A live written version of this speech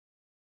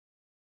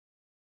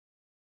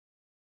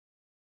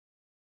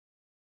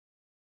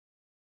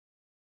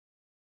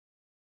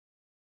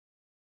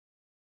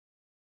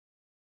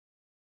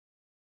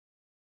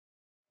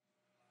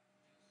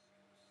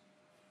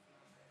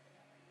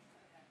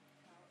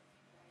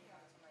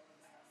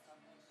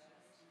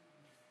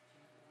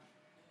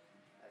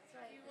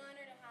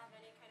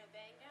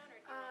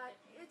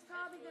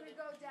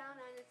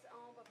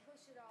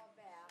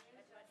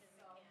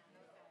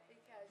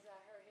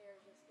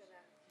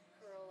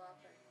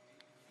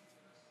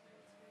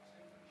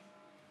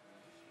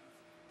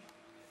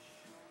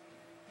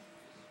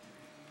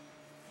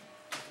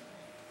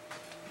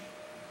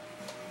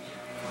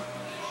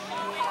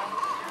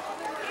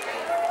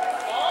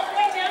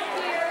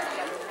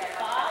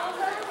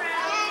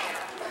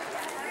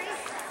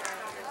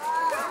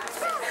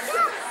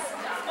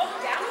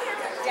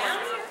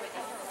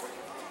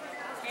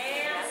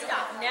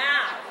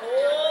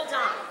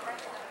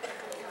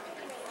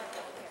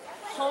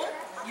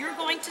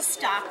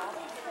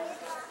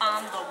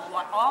on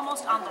the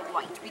almost on the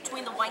white,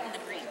 between the white and the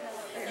green.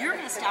 You're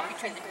going to stop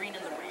between the green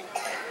and the red.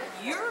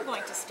 You're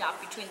going to stop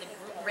between the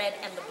red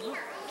and the blue.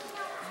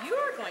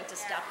 You're going to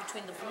stop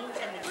between the blue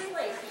and the green.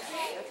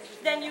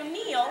 Then you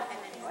kneel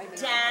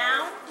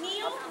down,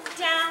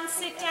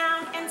 sit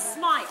down, and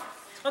smile.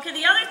 Okay,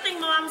 the other thing,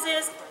 moms,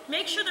 is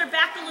make sure they're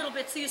back a little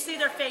bit so you see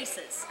their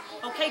faces.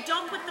 Okay,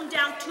 don't put them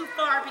down too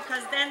far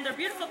because then their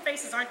beautiful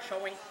faces aren't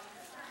showing.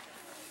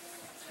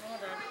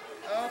 Hold on.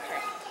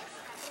 Okay.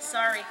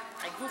 Sorry,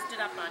 I goofed it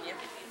up on you.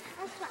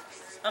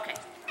 Okay.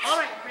 All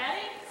right,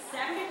 ready?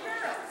 Second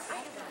girls.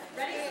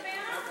 Ready,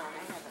 Savannah?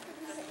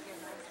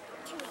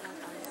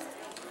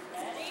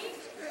 Ready?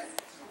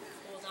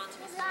 Hold on to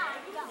Miss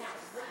Maggie.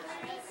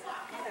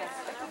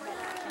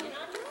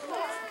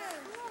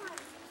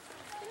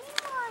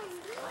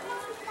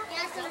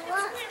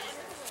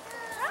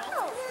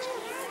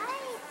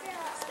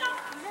 Now,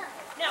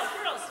 now,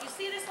 girls, you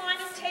see this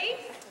line of tape?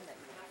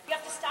 You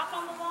have to stop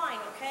on the line,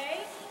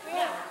 okay?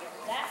 Now,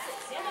 that's it.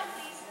 Stand up,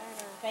 please.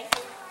 Thank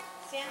you.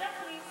 Stand up,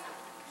 please.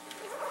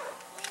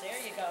 There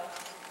you go.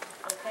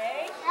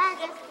 Okay?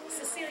 Look,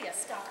 Cecilia,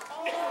 stop.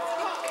 Oh, kneel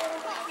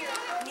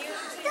to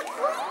your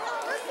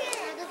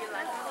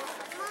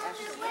You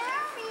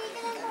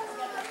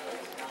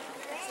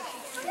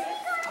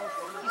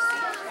see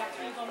it? That's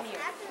where you go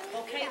near.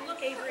 Okay,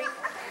 look, Avery.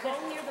 Go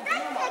near the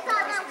blue mark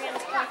that Miss Graham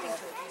is pointing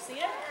to. You see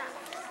it?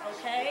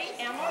 Okay,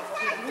 Emma,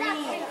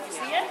 green. You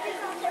see it?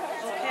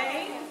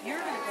 Okay, you're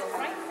going to go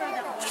right in front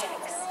of that white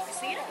X. You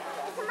see it?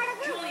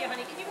 Julia,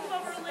 honey, can you move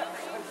over a little?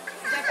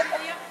 Is that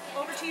Julia?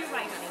 Over to your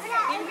right, honey.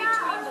 In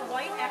between the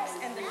white X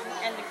and the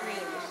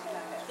green.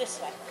 This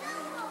way.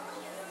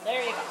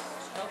 There you go.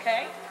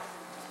 Okay?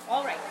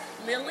 All right.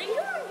 Lily,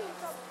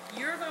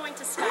 you're going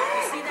to stop.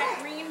 You see that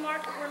green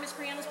mark where Miss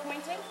Brianna's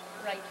pointing?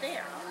 Right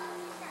there.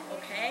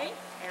 Okay?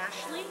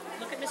 Ashley,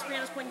 look at Miss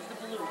Brianna's pointing to the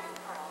blue.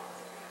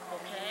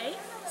 Okay?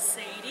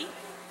 Sadie,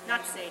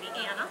 not Sadie,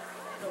 Anna,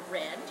 the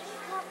red.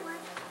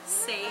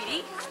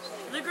 Sadie,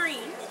 the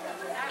green.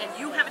 And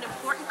you have an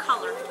important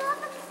color,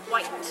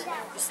 white. You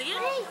see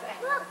it?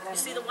 You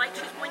see the white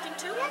she's pointing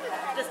to?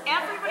 Does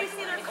everybody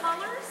see their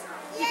colors?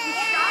 If you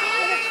stop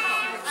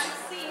and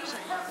see,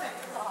 perfect.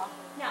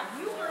 Now,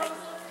 you girls,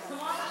 come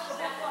on up the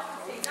back off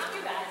the stage. Not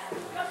you guys.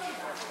 Just you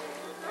guys.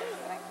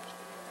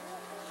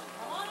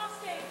 Come on off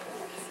stage.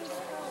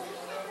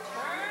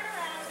 Turn around.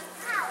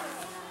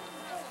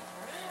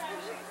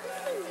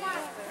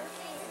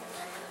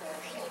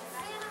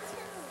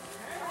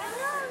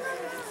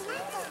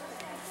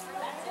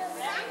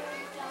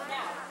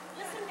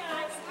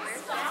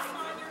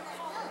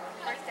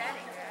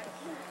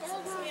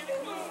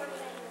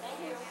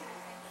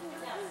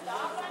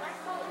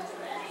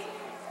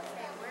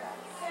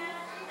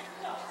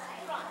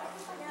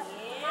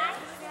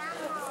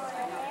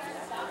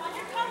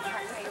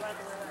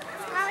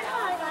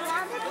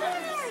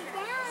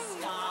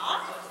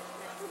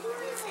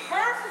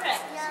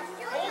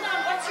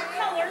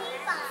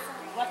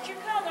 What's your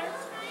color?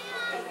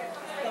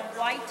 The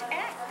white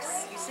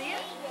X. You see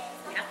it?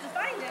 You have to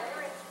find it.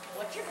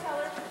 What's your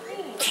color?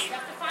 Green. You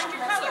have to find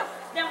your color.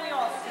 Then we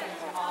all sing.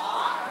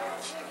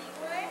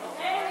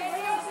 Okay, we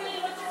all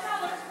sing. What's your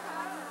color?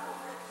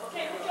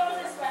 Okay, we're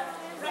going this way.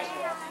 Right.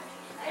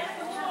 And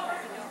move over.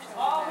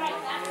 All right,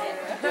 that's it.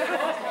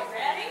 Okay,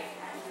 ready?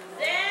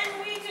 Then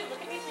we do, look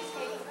at me, please,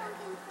 Katie.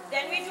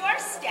 Then we do our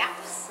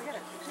steps.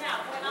 Now,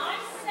 when I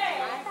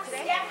say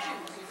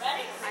statues,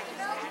 ready?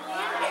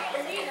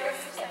 Leaders,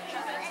 she's going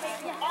to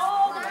take you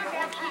all the way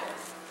back here.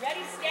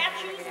 Ready?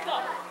 Statues, go.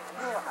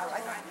 Now,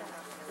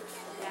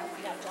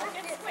 don't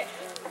get squished.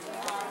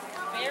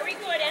 Very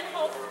good. And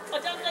Hope. Oh,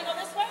 don't they go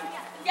this way?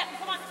 Yeah,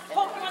 come on.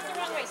 Hope, you went the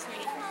wrong way,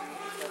 sweetie. You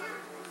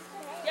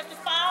have to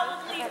follow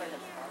the leader.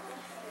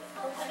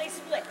 Until they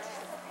split.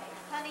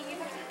 Honey, you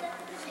can do that.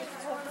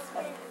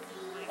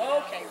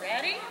 Okay,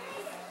 ready?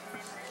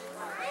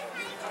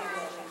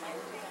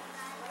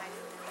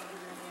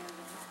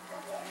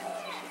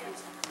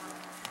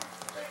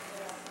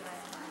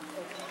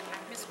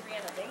 Miss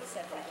Brianna, they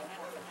said that will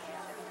happen.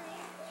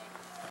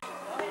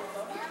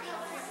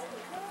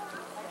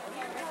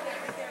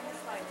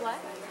 What?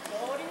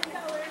 Go to your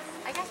colors.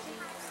 I got you.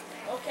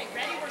 Okay,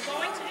 ready? We're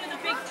going to do the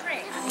big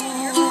train.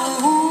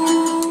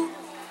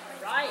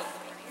 Right.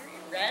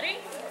 Ready?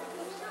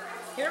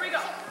 Here we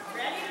go.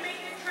 Ready to make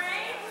your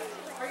train?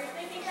 Are you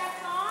thinking that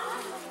song?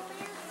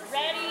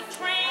 Ready,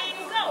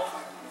 train, go.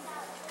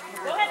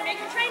 Go ahead and make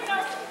your train go.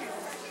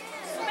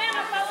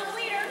 Savannah, follow the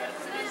leader.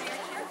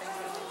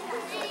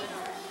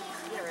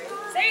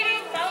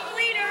 Sadie, follow the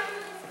leader.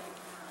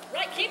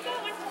 Right, keep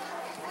going.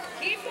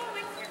 Keep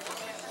going.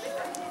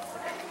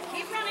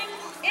 Keep running.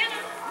 Anna,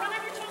 run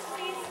on your toes,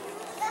 please.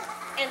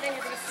 And then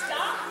you're going to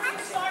stop and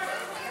start.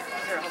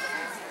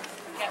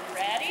 Get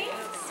ready.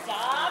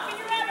 Stop in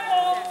your rabbit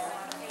holes.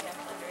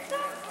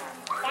 Stop.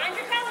 Find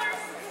your colors.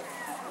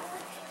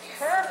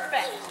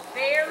 Perfect.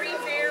 Very,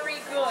 very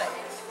good.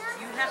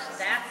 You have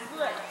that's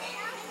good.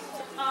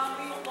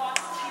 We will walk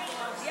to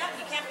yeah,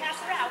 you can't pass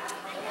her out.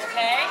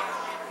 Okay?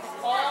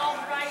 All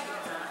right.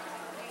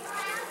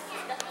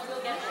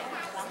 We'll get there.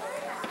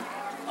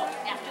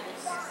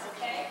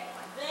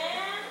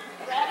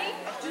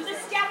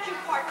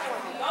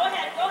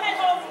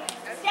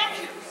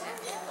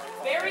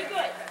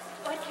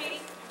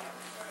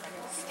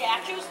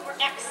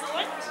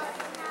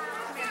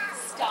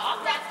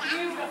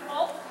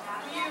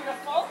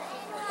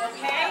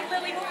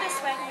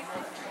 way.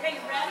 Okay,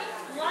 you ready?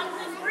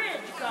 London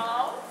Bridge,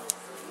 go.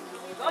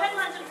 Go ahead,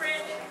 London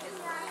Bridge.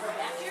 Go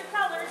back to your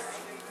colors.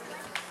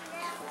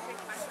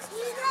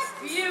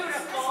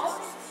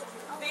 Beautiful.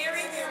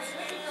 Very, very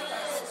good.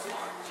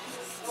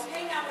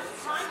 Okay, now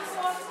it's time to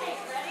go off stage.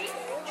 Ready?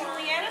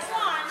 Juliana's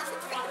line.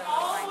 Run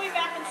all the way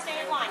back and stay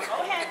in line. Go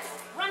ahead.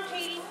 Run,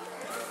 Katie.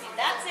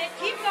 That's it.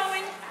 Keep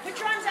going. Put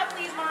your arms up,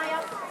 please,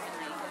 Maya.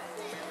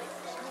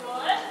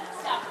 Good.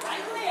 Stop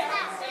right there.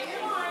 Stay in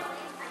your line.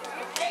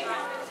 Okay,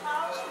 now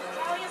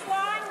Talia's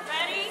line.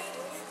 Ready?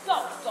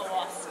 Go. Go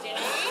off stage.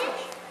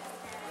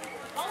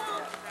 Come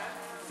on.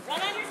 Run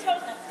on your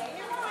toes. Now stay in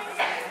your line.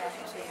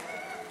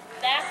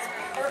 That's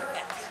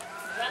perfect.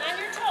 Run on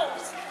your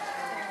toes.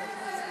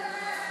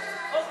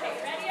 Okay,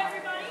 ready,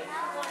 everybody?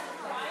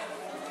 Right.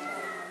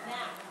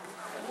 Now,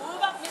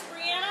 move up, Miss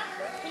Brianna.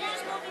 Can you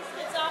just move these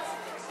kids up?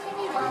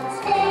 Stay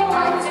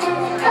one, two,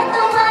 but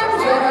the one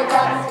little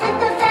duck with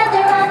the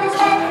feather on his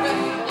head.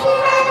 He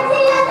ran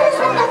the others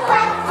with a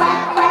quack,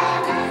 quack, quack,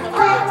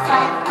 quack,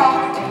 quack, quack,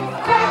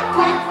 quack,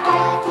 quack,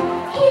 quack.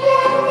 He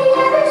ran the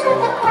others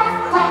with a quack,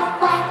 quack,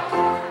 quack.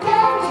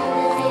 Down to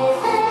the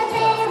river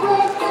they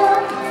would go.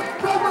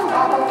 Wibble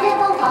wobble,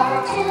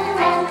 to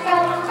and fro.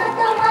 But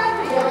the one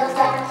little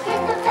duck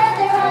with the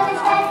feather on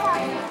his head.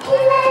 He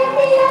ran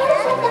the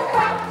others with a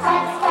quack,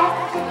 quack, quack,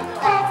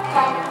 quack,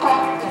 quack,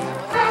 quack,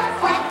 quack,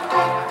 quack,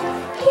 quack.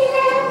 He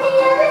ran the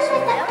others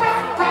with a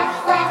quack, quack,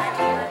 quack.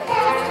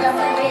 That's the